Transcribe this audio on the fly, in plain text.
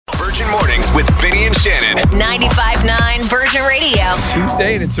Virgin Mornings with Vinny and Shannon. 95.9 Virgin Radio.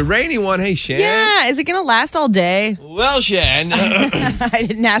 Tuesday, and it's a rainy one. Hey, Shan. Yeah, is it going to last all day? Well, Shan, I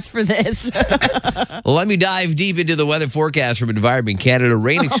didn't ask for this. let me dive deep into the weather forecast from Environment Canada.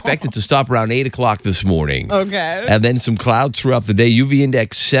 Rain expected to stop around 8 o'clock this morning. Okay. And then some clouds throughout the day. UV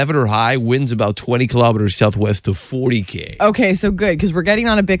index 7 or high. Winds about 20 kilometers southwest to 40 km. Okay, so good, because we're getting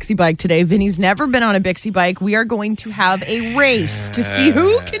on a Bixie bike today. Vinny's never been on a Bixie bike. We are going to have a race to see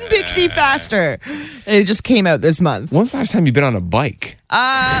who can Bixie faster. It just came out this month. When's the last time you've been on a bike?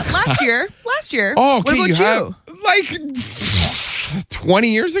 Last year. Oh, okay. What about you? Have, like 20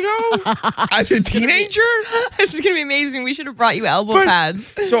 years ago? As a teenager? This is going to be amazing. We should have brought you elbow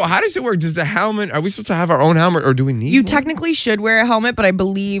pads. So how does it work? Does the helmet, are we supposed to have our own helmet or do we need You one? technically should wear a helmet, but I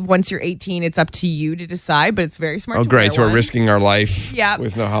believe once you're 18, it's up to you to decide, but it's very smart Oh, to great. wear So we're one. risking our life Yeah.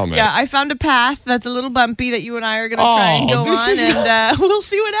 with no helmet. Yeah, I found a path that's a little bumpy that you and I are going to try and go this on, is and we'll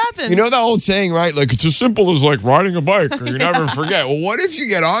see what happens. You know that old saying, right? Like, it's as simple as like riding a bike or you never forget. Well, what if you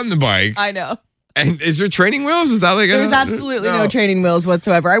get on the bike I know. and is there training wheels? Is that like There's absolutely no training wheels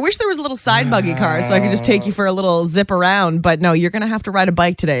whatsoever. I wish there was a little side buggy car so I could just take you for a little zip around, but no, you're going to have to ride a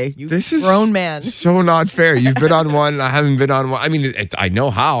bike today. You This is grown man. so not fair. You've been on one. I haven't been on one. I mean, I know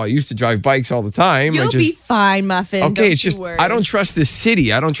how. I used to drive bikes all the time. You'll be fine, Muffin. Okay, Don't it's you just worry. I don't trust the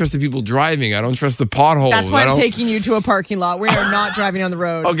city. I don't trust the people driving. I don't trust the potholes. That's why I I'm don't- taking you to a parking lot. We are not driving on the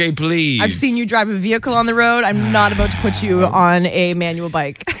road. Okay, please. I've seen you drive a vehicle on the road. I'm not about to put you on a manual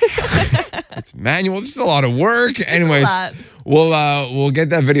bike. It's manual. This is a lot of work. Anyways, lot. we'll get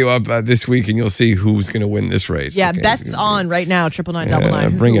that video up this week, and you'll see who's going to win this race. Yeah, okay? bets on right now.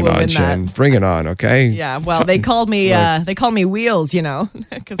 99999. Bring Who it will on, win Jen. that? Bring it on. Okay. Yeah. Well, they called me Wheels, you know,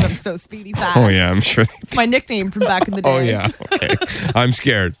 because I'm so speedy fast. Oh yeah, I'm sure. It's my nickname from back in the day. Oh yeah. Okay. I'm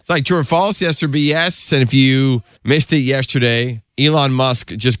scared. It's like true or false, yes or BS. And if you missed it yesterday, Elon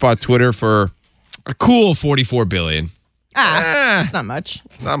Musk just bought Twitter for a cool $44 billion. That's not much.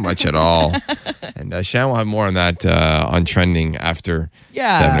 Not much at all. And Shan will have more on that on trending after 7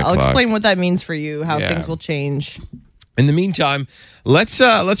 Yeah, o'clock. I'll explain what that means for you, how Yeah. things will change. In the meantime, let's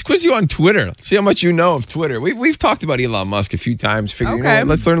quiz you on Twitter. Let's see how much you know of Twitter. We've talked about Elon Musk a few times. Figuring, Okay.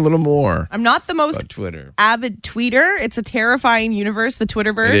 let's learn a little more I'm not the most about Twitter. avid tweeter. It's a terrifying universe, the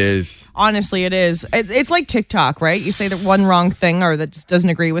Twitterverse. It is. Honestly, it is. It's like TikTok, right? You say the one wrong thing or that just doesn't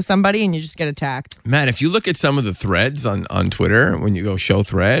agree with somebody and you just get attacked. Man, if you look at some of the threads on Twitter, when you go show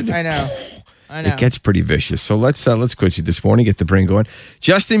thread, I know. it gets pretty vicious. So let's quiz you this morning, get the brain going.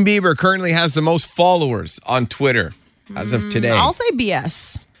 Justin Bieber currently has the most followers on Twitter as of today. I'll say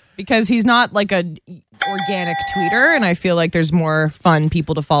BS because he's not like a organic tweeter, and I feel like there's more fun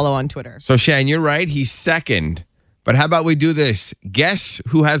people to follow on Twitter. So Shan, you're right. He's second. But how about we do this? Guess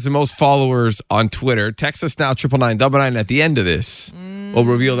who has the most followers on Twitter? Text us now, 99999 at the end of this. We'll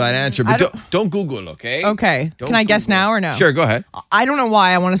reveal that answer. But don't Google, okay? Okay. Don't Can I guess Google. now or no? Sure, go ahead. I don't know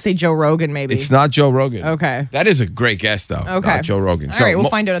why. I want to say Joe Rogan, maybe. It's not Joe Rogan. Okay. That is a great guess, though. Okay. Not Joe Rogan. All right, we'll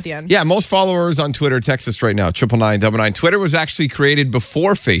find out at the end. Yeah, most followers on Twitter. Text us right now, 99999. Twitter was actually created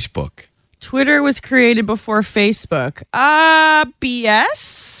before Facebook. Twitter was created before Facebook.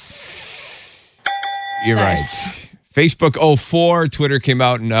 BS? You're Nice. right. Facebook 04, Twitter came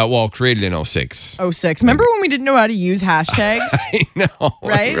out and created in 06. 06. Remember when we didn't know how to use hashtags? I know.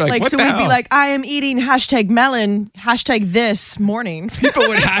 Right? We were Like what so the we'd be hell? like, I am eating hashtag melon, hashtag this morning. People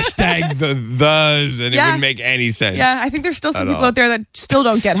would hashtag thes and it Yeah. wouldn't make any sense. Yeah, I think there's still some At people all. out there that still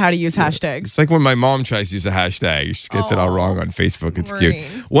don't get how to use hashtags. It's like when my mom tries to use a hashtag. She gets it all wrong on Facebook. It's cute. Maureen.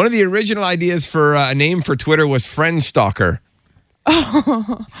 One of the original ideas for a name for Twitter was Friend Stalker.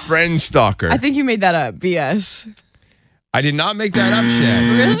 Friend Stalker. I think you made that up. BS. I did not make that up,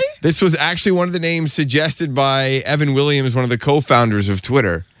 Shan. Really? This was actually one of the names suggested by Evan Williams, one of the co-founders of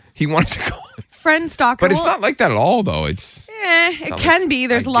Twitter. He wanted to go, Friend stalker. but it's Well, not like that at all, though. It's it can be.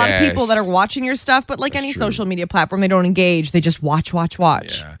 There's I a lot of people that guess. are watching your stuff, but like That's any true. social media platform, they don't engage. They just watch.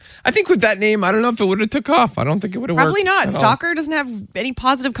 yeah. I think with that name, I don't know if it would have took off. I don't think it would have worked. Probably not. at all. Stalker doesn't have any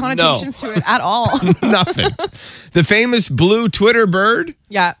positive connotations to it at all. Nothing. The famous blue Twitter bird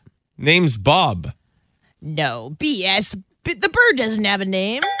Yeah. name's Bob. No, BS. But the bird doesn't have a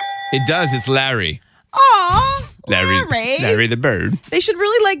name. It does. It's Larry. Aw, Larry. Larry the bird. They should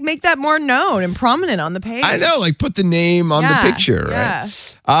really like make that more known and prominent on the page. I know. Like put the name on Yeah, the picture, yeah.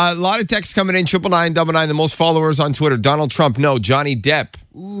 right? A lot of texts coming in. 99999. The most followers on Twitter. Donald Trump. No. Johnny Depp.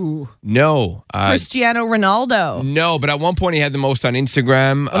 Ooh. No. Cristiano Ronaldo. No. But at one point he had the most on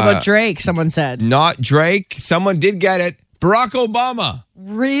Instagram. What about Drake? Someone said. Not Drake. Someone did get it. Barack Obama.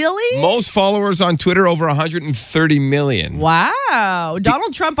 Really? Most followers on Twitter, over 130 million. Wow.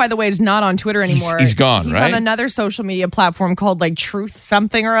 Donald Trump, by the way, is not on Twitter anymore. He's gone, He's right? on another social media platform called like Truth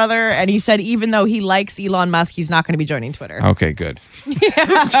something or other. And he said even though he likes Elon Musk, he's not going to be joining Twitter. Okay, good.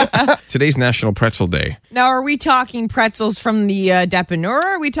 Today's National Pretzel Day. Now, are we talking pretzels from the Depanur? Or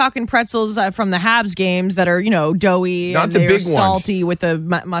are we talking pretzels from the Habs games that are, doughy Not and the they're big ones. salty with the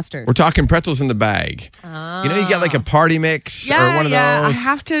mustard? We're talking pretzels in the bag. You get like a party mix or one of those. I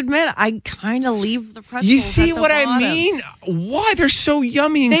have to admit, I kind of leave the pretzels. You see at the what I bottom. mean? Why? They're so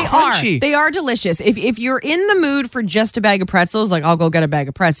yummy and They crunchy. are. They are delicious. If you're in the mood for just a bag of pretzels, like I'll go get a bag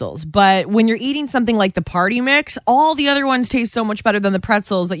of pretzels. But when you're eating something like the party mix, all the other ones taste so much better than the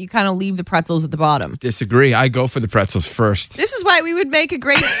pretzels that you kind of leave the pretzels at the bottom. Disagree. I go for the pretzels first. This is why we would make a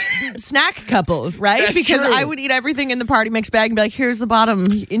great snack couple, right? That's because true. I would eat everything in the party mix bag and be like, here's the bottom.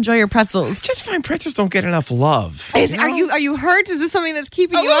 Enjoy your pretzels. Just find pretzels don't get enough love. Are you hurt? Is this something that's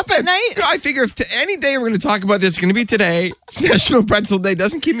keeping A you little up at bit. night? I figure if any day we're going to talk about this, it's going to be today. It's National Pretzel Day.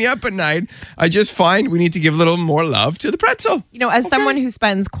 Doesn't keep me up at night. I just find we need to give a little more love to the pretzel. As someone who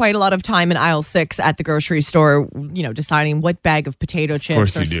spends quite a lot of time in aisle 6 at the grocery store, deciding what bag of potato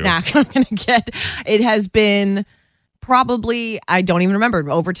chips or you do. snack I'm going to get, it has been probably, I don't even remember,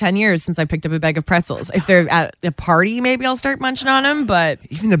 over 10 years since I picked up a bag of pretzels. If they're at a party, maybe I'll start munching on them, but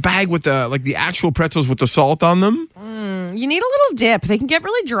Even the bag with the actual pretzels with the salt on them. you need a little dip. They can get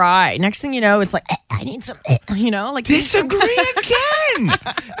really dry. Next thing you know, it's like, I need some, Disagree again.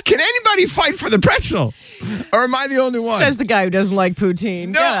 Can anybody fight for the pretzel? Or am I the only one? says the guy who doesn't like poutine.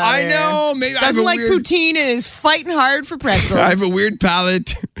 No, Get outta I here. know. Maybe I have Doesn't a like weird, poutine and is fighting hard for pretzels. I have a weird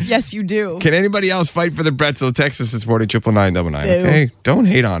palate. Yes, you do. Can anybody else fight for the pretzel? Texas is 40999. Ew. Okay, don't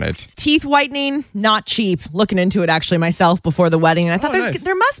hate on it. Teeth whitening, not cheap. Looking into it actually myself before the wedding, and I thought nice.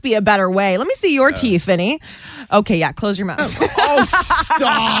 there must be a better way. Let me see your teeth, Vinny. Okay, yeah, close your mouth. Oh,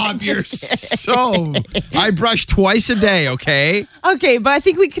 stop! You're so. I brush twice a day. Okay. Okay, but I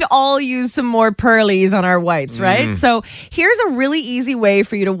think we could all use some more pearlies on our whites, right? So here's a really easy way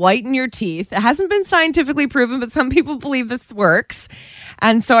for you to whiten your teeth. It hasn't been scientifically proven, but some people believe this works.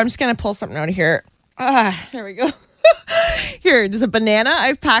 And so I'm just going to pull something out of here. There we go. Here, there's a banana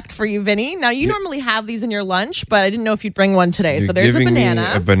I've packed for you, Vinny. Now, you normally have these in your lunch, but I didn't know if you'd bring one today. So there's a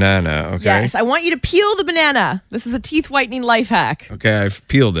banana. A banana. Okay. Yes, I want you to peel the banana. This is a teeth whitening life hack. Okay, I've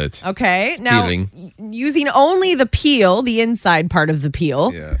peeled it. Okay, now peeling. using only the peel, the inside part of the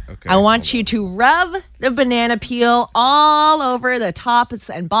peel. Yeah. Okay. I want you to rub the banana peel all over the tops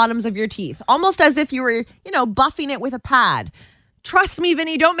and bottoms of your teeth, almost as if you were, buffing it with a pad. Trust me,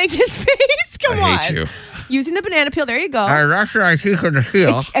 Vinny, don't make this face. Come on. I hate you. Using the banana peel, there you go. I brush my teeth with the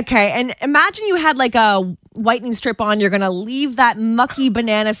peel. Okay, and imagine you had like a whitening strip on. You're going to leave that mucky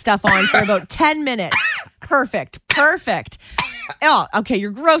banana stuff on for about 10 minutes. Perfect. Oh, okay,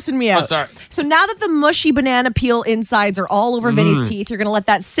 you're grossing me out. Oh, sorry. So now that the mushy banana peel insides are all over Vinny's teeth, you're going to let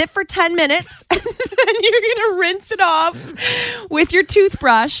that sit for 10 minutes, and then you're going to rinse it off with your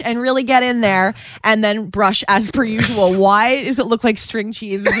toothbrush and really get in there, and then brush as per usual. Why does it look like string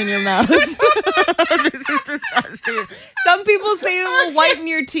cheese is in your mouth? This is disgusting. Some people say it will whiten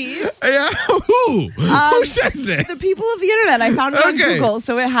your teeth. Yeah. Who says this? The people of the internet. I found it on Okay. Google,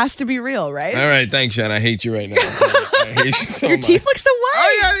 so it has to be real, right? All right, thanks, Jen. I hate you right now. I hate you so Your much. teeth look so white.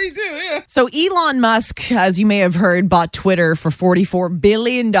 Oh yeah, they do. Yeah. So Elon Musk, as you may have heard, bought Twitter for $44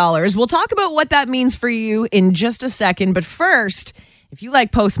 billion. We'll talk about what that means for you in just a second. But first, if you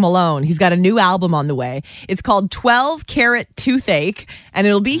like Post Malone, he's got a new album on the way. It's called 12 Carat Toothache, and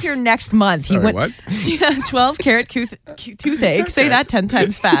it'll be here next month. Sorry, what? Yeah, 12 Carat Toothache. Say that 10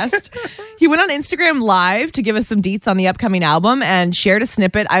 times fast. He went on Instagram Live to give us some deets on the upcoming album and shared a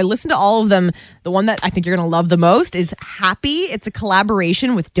snippet. I listened to all of them. The one that I think you're going to love the most is Happy. It's a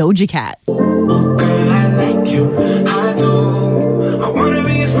collaboration with Doja Cat. Girl, I like you, I do. I wanna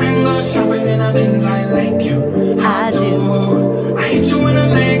be your friend, go shopping in a Benz. I like you, I do. I hit you in a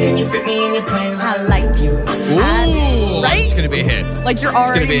leg and you fit me in your plans. I like you. Ooh, Right? It's gonna be a hit. Like you're gonna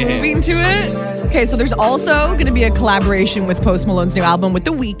already be a hit. moving to it. Okay, so there's also going to be a collaboration with Post Malone's new album with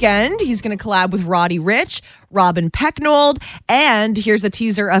The Weeknd. He's going to collab with Roddy Ricch, Robin Pecknold, and here's a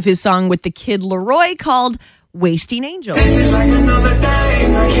teaser of his song with the Kid Laroi called Wasting Angels. This is like another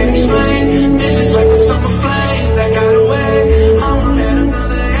day, I can't explain. This is like a summer flame that got away. I won't let another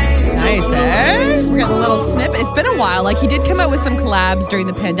day. Nice, eh? We're getting a little snippet. It's been a while. Like, he did come out with some collabs during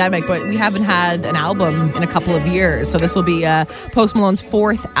the pandemic, but we haven't had an album in a couple of years. So this will be Post Malone's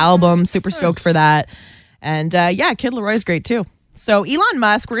 4th album. Super stoked for that. And yeah, Kid Laroi's great too. So Elon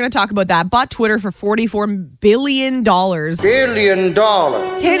Musk, we're going to talk about that, bought Twitter for $44 billion. $1 billion.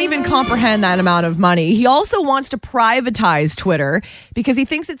 Can't even comprehend that amount of money. He also wants to privatize Twitter because he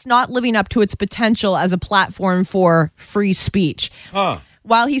thinks it's not living up to its potential as a platform for free speech.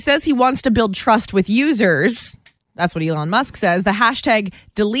 While he says he wants to build trust with users, that's what Elon Musk says, the hashtag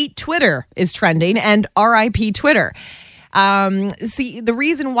delete Twitter is trending and RIP Twitter. See, the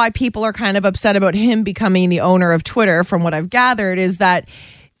reason why people are kind of upset about him becoming the owner of Twitter, from what I've gathered, is that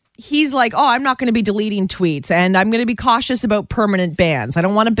he's like, oh, I'm not going to be deleting tweets and I'm going to be cautious about permanent bans. I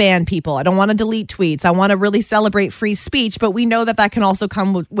don't want to ban people. I don't want to delete tweets. I want to really celebrate free speech. But we know that that can also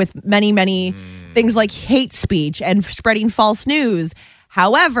come with many, many things like hate speech and spreading false news.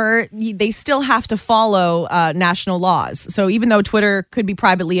 However, they still have to follow national laws. So even though Twitter could be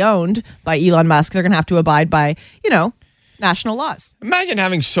privately owned by Elon Musk, they're going to have to abide by, national laws. Imagine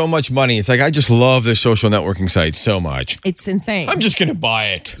having so much money. It's like, I just love this social networking site so much. It's insane. I'm just going to buy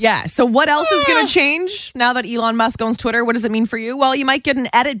it. Yeah. So what else is going to change now that Elon Musk owns Twitter? What does it mean for you? Well, you might get an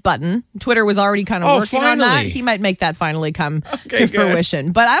edit button. Twitter was already kind of working on that. He might make that finally come to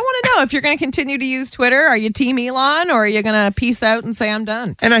fruition. But I want to know if you're going to continue to use Twitter. Are you team Elon or are you going to peace out and say I'm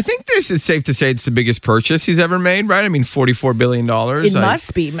done? And I think this is safe to say it's the biggest purchase he's ever made, right? I mean, $44 billion. It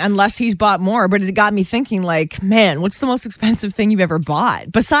must be, unless he's bought more. But it got me thinking, like, man, what's the most expensive thing you've ever bought?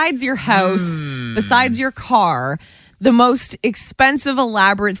 Besides your house, besides your car, the most expensive,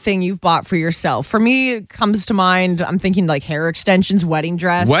 elaborate thing you've bought for yourself. For me, it comes to mind, I'm thinking like hair extensions, wedding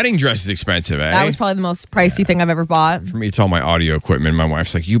dress. Wedding dress is expensive, eh? That was probably the most pricey thing I've ever bought. For me, it's all my audio equipment. My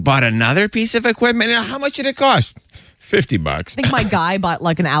wife's like, you bought another piece of equipment? How much did it cost? $50. I think my guy bought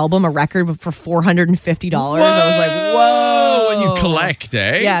like an album, a record for $450. I was like, whoa. When you collect,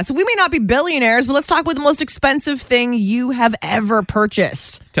 eh? Yeah, so we may not be billionaires, but let's talk about the most expensive thing you have ever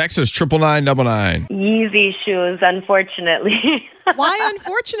purchased. Texas 99999. Yeezy shoes, unfortunately. Why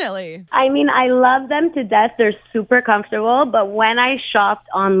unfortunately? I mean, I love them to death. They're super comfortable. But when I shopped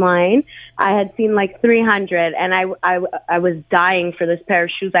online, I had seen like 300 and I was dying for this pair of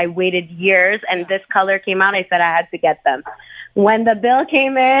shoes. I waited years and this color came out. I said I had to get them. When the bill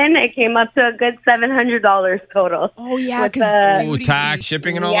came in, it came up to a good $700 total. Oh, yeah. Because tax,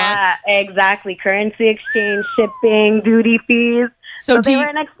 shipping and all that? Yeah, exactly. Currency exchange, shipping, duty fees. So they were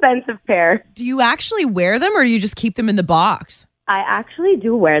an expensive pair. Do you actually wear them or do you just keep them in the box? I actually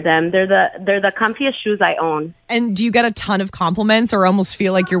do wear them. They're the comfiest shoes I own. And do you get a ton of compliments or almost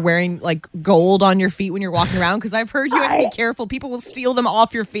feel like you're wearing like gold on your feet when you're walking around? Because I've heard you have to be careful. People will steal them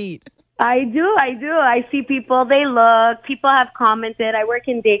off your feet. I do. I see people, people have commented. I work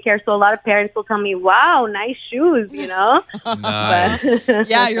in daycare, so a lot of parents will tell me, wow, nice shoes, Nice.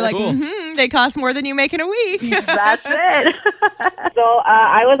 Yeah, you're like, they cost more than you make in a week. That's it. So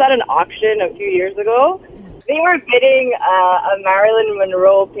I was at an auction a few years ago. They were bidding a Marilyn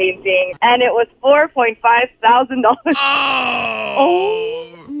Monroe painting, and it was $4,500.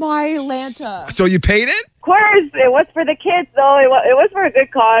 Oh, my Lanta. So you paid it? Of course, it was for the kids, though. It was for a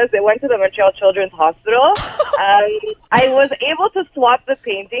good cause. It went to the Montreal Children's Hospital. I was able to swap the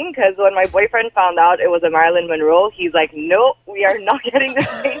painting because when my boyfriend found out it was a Marilyn Monroe, he's like, nope, we are not getting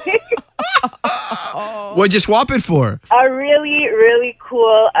this painting. What'd you swap it for? A really, really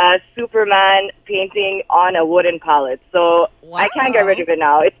cool Superman painting on a wooden pallet. So I can't get rid of it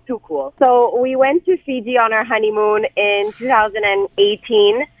now. It's too cool. So we went to Fiji on our honeymoon in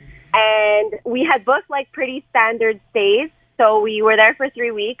 2018. And we had booked like pretty standard stays. So we were there for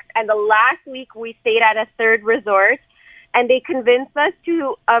 3 weeks. And the last week we stayed at a third resort. And they convinced us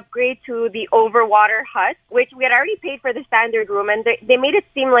to upgrade to the overwater hut, which we had already paid for the standard room. And they made it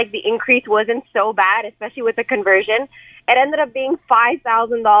seem like the increase wasn't so bad, especially with the conversion. It ended up being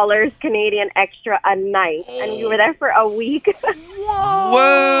 $5,000 Canadian extra a night. And we were there for a week.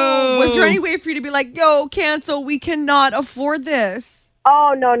 Whoa. Was there any way for you to be like, yo, cancel, we cannot afford this?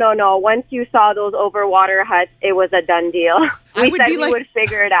 Oh, no. Once you saw those overwater huts, it was a done deal. We said we would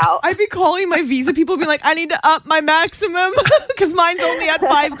figure it out. I'd be calling my visa people and be like, I need to up my maximum because mine's only at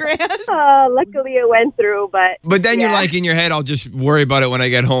 $5,000. Luckily, it went through, but... But then you're like in your head, I'll just worry about it when I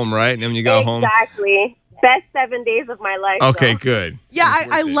get home, right? And then when you go home... Exactly. Best 7 days of my life. Okay, good. Yeah,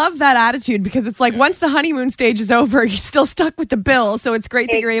 I love that attitude because it's like once the honeymoon stage is over, you're still stuck with the bill. So it's great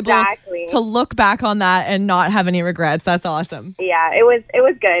that you're able to look back on that and not have any regrets. That's awesome. Yeah, it was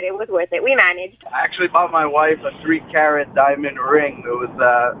good. It was worth it. We managed. I actually bought my wife a 3-carat diamond ring. It was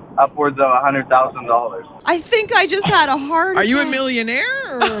upwards of $100,000. I think I just had a heart attack. Are you a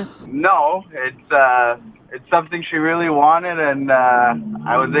millionaire? No, it's something she really wanted, and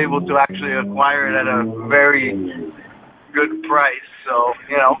I was able to actually acquire it at a very good price. So,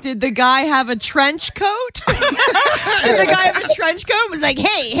 you know. Did the guy have a trench coat? Did the guy have a trench coat? And was like,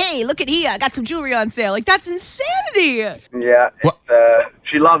 hey, look at here. I got some jewelry on sale. Like, that's insanity. Yeah,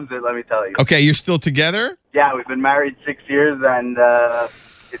 she loves it, let me tell you. Okay, you're still together? Yeah, we've been married 6 years, and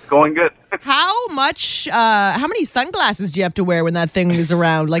it's going good. How many sunglasses do you have to wear when that thing is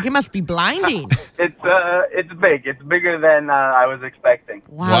around? Like, it must be blinding. It's big. It's bigger than I was expecting.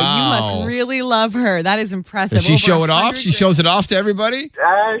 Wow, you must really love her. That is impressive. Does she Over show it off? 100 She shows it off to everybody?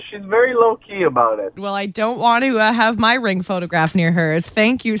 She's very low-key about it. Well, I don't want to have my ring photograph near hers.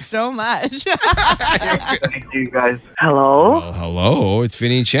 Thank you so much. Thank you, guys. Hello? Well, hello, it's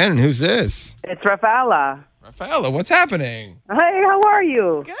Vinny and Shannon. Who's this? It's Rafaela. Rafaela, what's happening? Hey, how are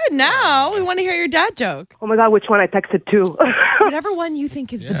you? Good. Now we want to hear your dad joke. Oh my God, which one I texted to? Whatever one you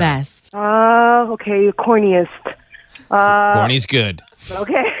think is the best. Okay, corniest. Corny's good.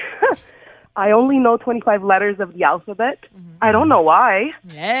 Okay. I only know 25 letters of the alphabet. I don't know why.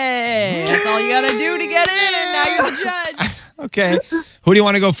 Hey, that's all you got to do to get in. Now you're the judge. Okay. Who do you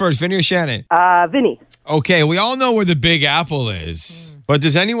want to go first, Vinny or Shannon? Vinny. Okay, we all know where the Big Apple is. But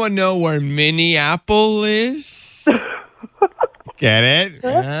does anyone know where Mini Apple is? Get it?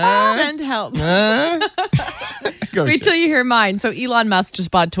 Send help. Go, Wait till you hear mine. So Elon Musk just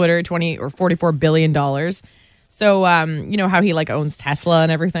bought Twitter, $44 billion. So, you know how he like owns Tesla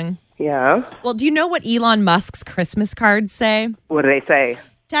and everything? Yeah. Well, do you know what Elon Musk's Christmas cards say? What do they say?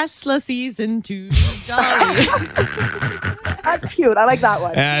 Tesla season 2, jolly. That's cute. I like that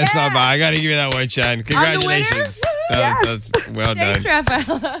one. Yeah, it's not bad. I got to give you that one, Shannon. Congratulations. That's well Thanks, done.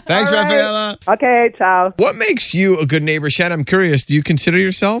 Rafaela. Thanks, All right. Rafaela. Okay, ciao. What makes you a good neighbor? Shannon, I'm curious. Do you consider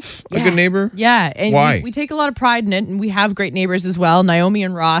yourself a good neighbor? Yeah. And Why? We take a lot of pride in it, and we have great neighbors as well. Naomi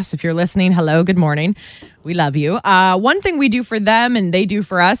and Ross, if you're listening, hello, good morning. We love you. One thing we do for them and they do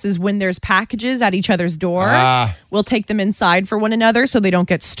for us is when there's packages at each other's door, we'll take them inside for one another so they don't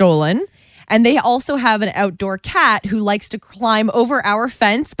get stolen. And they also have an outdoor cat who likes to climb over our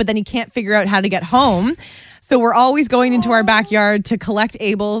fence, but then he can't figure out how to get home. So we're always going into our backyard to collect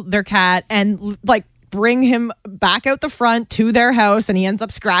Abel, their cat, and like bring him back out the front to their house, and he ends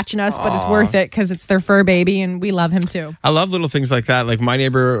up scratching us, but it's worth it because it's their fur baby and we love him too. I love little things like that. Like my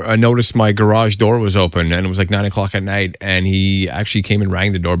neighbor noticed my garage door was open and it was like 9:00 at night, and he actually came and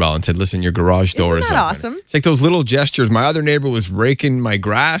rang the doorbell and said, listen, your garage door is Isn't open. that awesome? It's like those little gestures. My other neighbor was raking my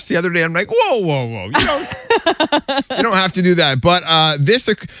grass the other day. I'm like, whoa. You don't have to do that. But this,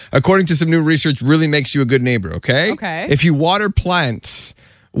 according to some new research, really makes you a good neighbor, okay? Okay. If you water plants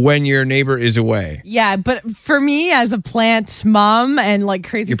when your neighbor is away. Yeah, but for me as a plant mom and like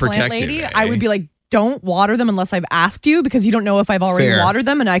crazy You're plant protective, lady, right? I would be like, don't water them unless I've asked you, because you don't know if I've already Fair. watered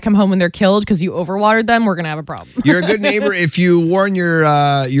them and I come home when they're killed because you overwatered them. We're going to have a problem. You're a good neighbor if you warn your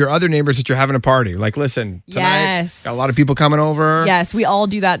other neighbors that you're having a party. Like, listen, tonight, Yes. got a lot of people coming over. Yes, we all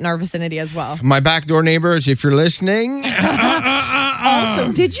do that in our vicinity as well. My backdoor neighbors, if you're listening.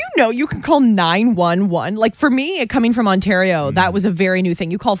 Also, did you know you can call 911? Like for me, coming from Ontario, that was a very new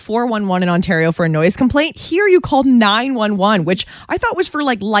thing. You call 411 in Ontario for a noise complaint. Here you call 911, which I thought was for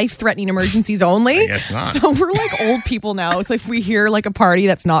like life-threatening emergencies only. I guess not. So we're like old people now. It's like if we hear like a party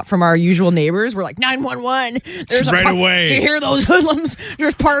that's not from our usual neighbors, we're like 911. There's Right a away. Do you hear those hoodlums? They're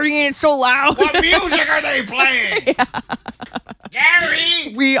partying. It's so loud. What music are they playing?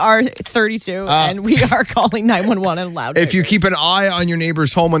 Gary! We are 32 and we are calling 911 and loud. If you keep an eye on your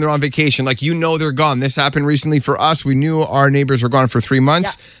neighbor's home when they're on vacation, like you know they're gone. This happened recently for us. We knew our neighbors were gone for 3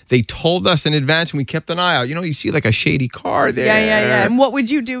 months. Yeah. They told us in advance and we kept an eye out. You know, you see like a shady car there. Yeah. And what would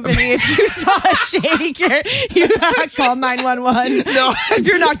you do, Vinny, if you saw a shady car? You call 911. No, If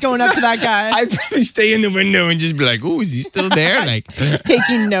you're not going up to that guy. I'd probably stay in the window and just be like, "Oh, is he still there?" Like,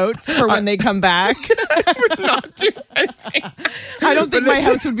 Taking notes for when they come back. I would not do anything. I don't think my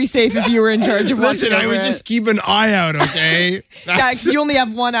house would be safe if you were in charge of Listen, watching I would over just it. keep an eye out, okay? Yeah, because you only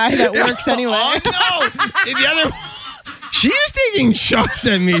have one eye that works anyway. Oh, no. And the other She is taking shots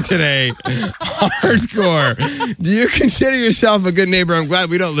at me today. Hardcore. Do you consider yourself a good neighbor? I'm glad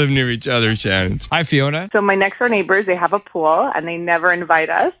we don't live near each other, Shannon. Hi, Fiona. So my next door neighbors, they have a pool and they never invite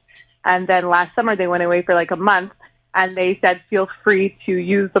us. And then last summer they went away for like a month and they said, feel free to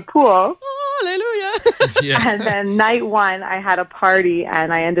use the pool. Hallelujah. Yeah. And then night one, I had a party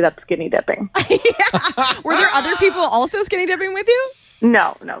and I ended up skinny dipping. Were there other people also skinny dipping with you?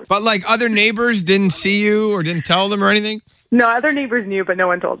 No. But like other neighbors didn't see you or didn't tell them or anything? No, other neighbors knew, but no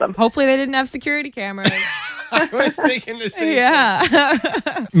one told them. Hopefully they didn't have security cameras. I was thinking the same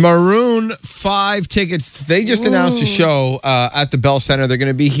Yeah. Maroon 5 tickets. They just announced a show at the Bell Center. They're going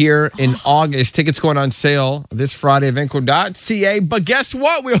to be here in August. Tickets going on sale this Friday at Venco.ca. But guess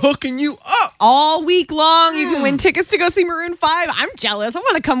what? We're hooking you up. All week long, you can win tickets to go see Maroon 5. I'm jealous. I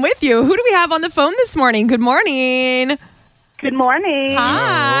want to come with you. Who do we have on the phone this morning? Good morning. Good morning.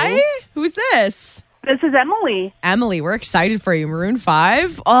 Hi. Who's this? This is Emily. Emily, we're excited for you. Maroon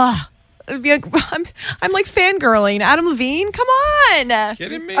 5. Oh, it'd be like, I'm like fangirling. Adam Levine, come on.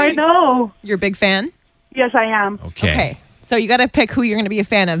 Kidding me? I know. You're a big fan? Yes, I am. Okay. So you got to pick who you're going to be a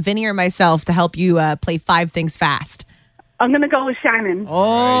fan of, Vinny or myself, to help you play 5 things fast. I'm going to go with Shannon.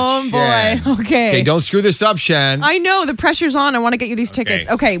 Oh, Shan. boy. Okay, don't screw this up, Shan. I know. The pressure's on. I want to get you these tickets.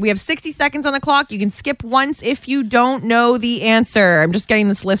 Okay, we have 60 seconds on the clock. You can skip once if you don't know the answer. I'm just getting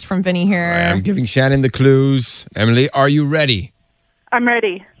this list from Vinny here. All right, I'm giving Shannon the clues. Emily, are you ready? I'm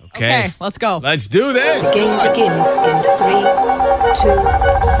ready. Okay, let's go. Let's do this. The game begins in 3, 2,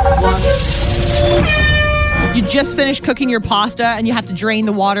 1. You just finished cooking your pasta and you have to drain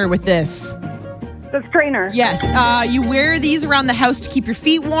the water with this. The strainer. Yes. You wear these around the house to keep your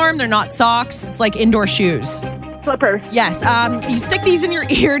feet warm. They're not socks. It's like indoor shoes. Slippers. Yes. You stick these in your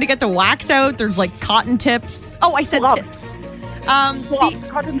ear to get the wax out. There's like cotton tips. Oh, I said Swabs. tips.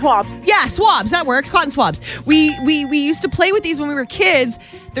 Cotton swabs. Yeah, swabs. That works. Cotton swabs. We used to play with these when we were kids.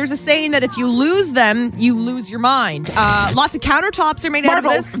 There's a saying that if you lose them, you lose your mind. Lots of countertops are made out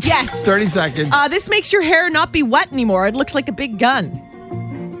of this. Yes. 30 seconds. This makes your hair not be wet anymore. It looks like a big gun.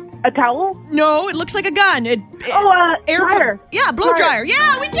 A towel? No, it looks like a gun. Air dryer. Yeah, blow dryer.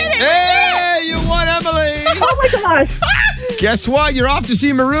 Yeah, we did it. Hey, you won, Emily. Oh my gosh. Guess what? You're off to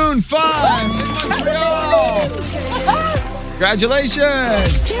see Maroon 5 in Montreal.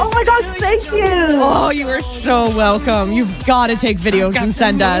 Congratulations. Oh my gosh, thank you. Oh, you are so welcome. You've got to take videos and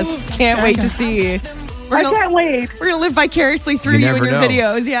send us. Can't wait to see. I can't wait. We're going to live vicariously through you and never your know.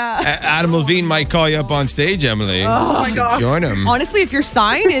 videos. Yeah. Adam Levine might call you up on stage, Emily. Oh my gosh. Join him. Honestly, if your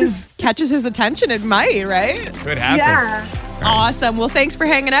sign catches his attention, it might, right? Could happen. Yeah. Awesome. Well, thanks for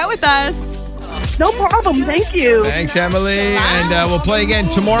hanging out with us. No problem. Thank you. Thanks, Emily. And we'll play again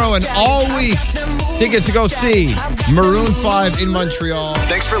tomorrow and all week. Tickets to go see Maroon 5 in Montreal.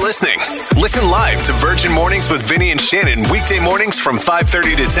 Thanks for listening. Listen live to Virgin Mornings with Vinny and Shannon weekday mornings from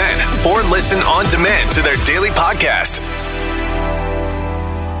 5:30 to 10. Or listen on demand to their daily podcast.